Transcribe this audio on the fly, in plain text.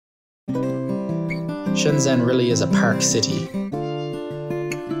Shenzhen really is a park city.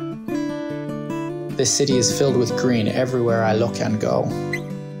 This city is filled with green everywhere I look and go.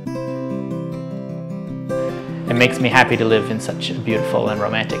 It makes me happy to live in such a beautiful and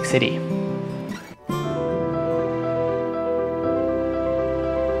romantic city.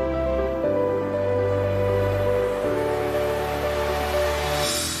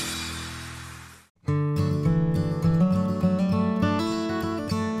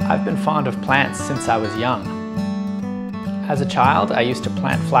 I've been fond of plants since I was young. As a child, I used to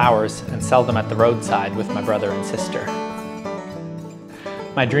plant flowers and sell them at the roadside with my brother and sister.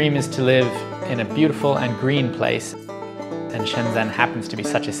 My dream is to live in a beautiful and green place, and Shenzhen happens to be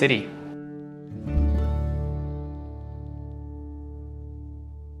such a city.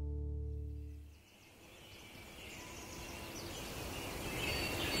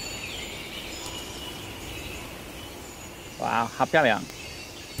 Wow, 好漂亮.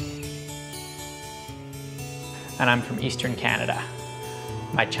 And I'm from Eastern Canada.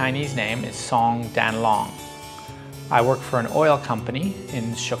 My Chinese name is Song Dan Long. I work for an oil company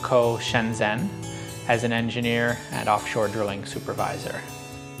in Shenzhen as an engineer and offshore drilling supervisor.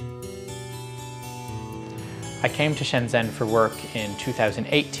 I came to Shenzhen for work in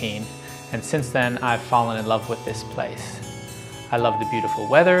 2018, and since then I've fallen in love with this place. I love the beautiful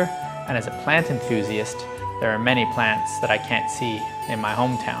weather, and as a plant enthusiast, there are many plants that I can't see in my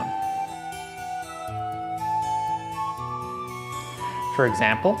hometown. For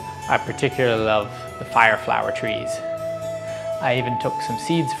example, I particularly love the fireflower trees. I even took some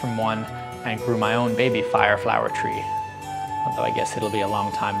seeds from one and grew my own baby fireflower tree, although I guess it'll be a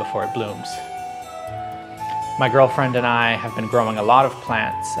long time before it blooms. My girlfriend and I have been growing a lot of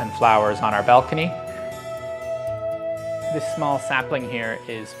plants and flowers on our balcony. This small sapling here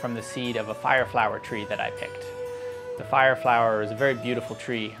is from the seed of a fireflower tree that I picked. The fireflower is a very beautiful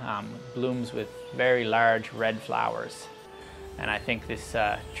tree, blooms with very large red flowers. And I think this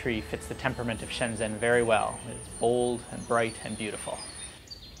tree fits the temperament of Shenzhen very well. It's bold and bright and beautiful.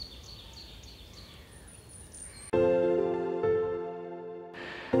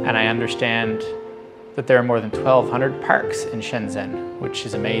 And I understand that there are more than 1,200 parks in Shenzhen, which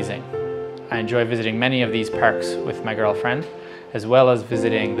is amazing. I enjoy visiting many of these parks with my girlfriend, as well as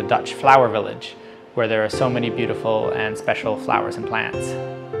visiting the Dutch flower village, where there are so many beautiful and special flowers and plants.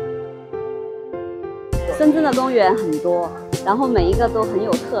 深圳的公园很多，然后每一个都很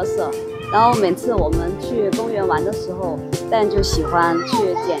有特色。然后每次我们去公园玩的时候，Dan就喜欢去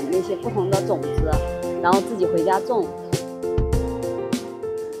捡那些不同的种子，然后自己回家种。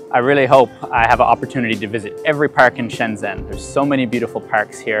I really hope I have an opportunity to visit every park in Shenzhen. There's so many beautiful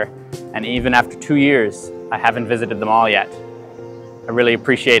parks here, and even after 2 years, I haven't visited them all yet. I really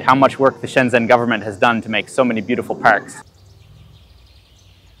appreciate how much work the Shenzhen government has done to make so many beautiful parks.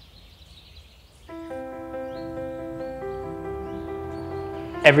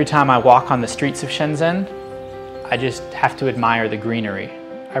 Every time I walk on the streets of Shenzhen, I just have to admire the greenery.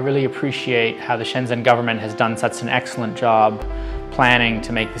 I really appreciate how the Shenzhen government has done such an excellent job planning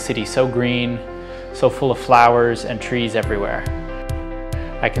to make the city so green, so full of flowers and trees everywhere.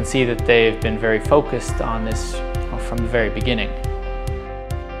 I can see that they've been very focused on this from the very beginning.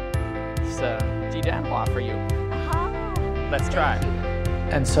 It's Jidanhua for you. Let's try.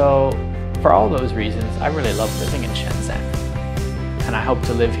 And so, for all those reasons, I really love living in Shenzhen. And I hope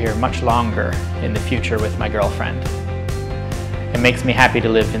to live here much longer in the future with my girlfriend. It makes me happy to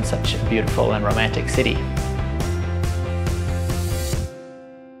live in such a beautiful and romantic city.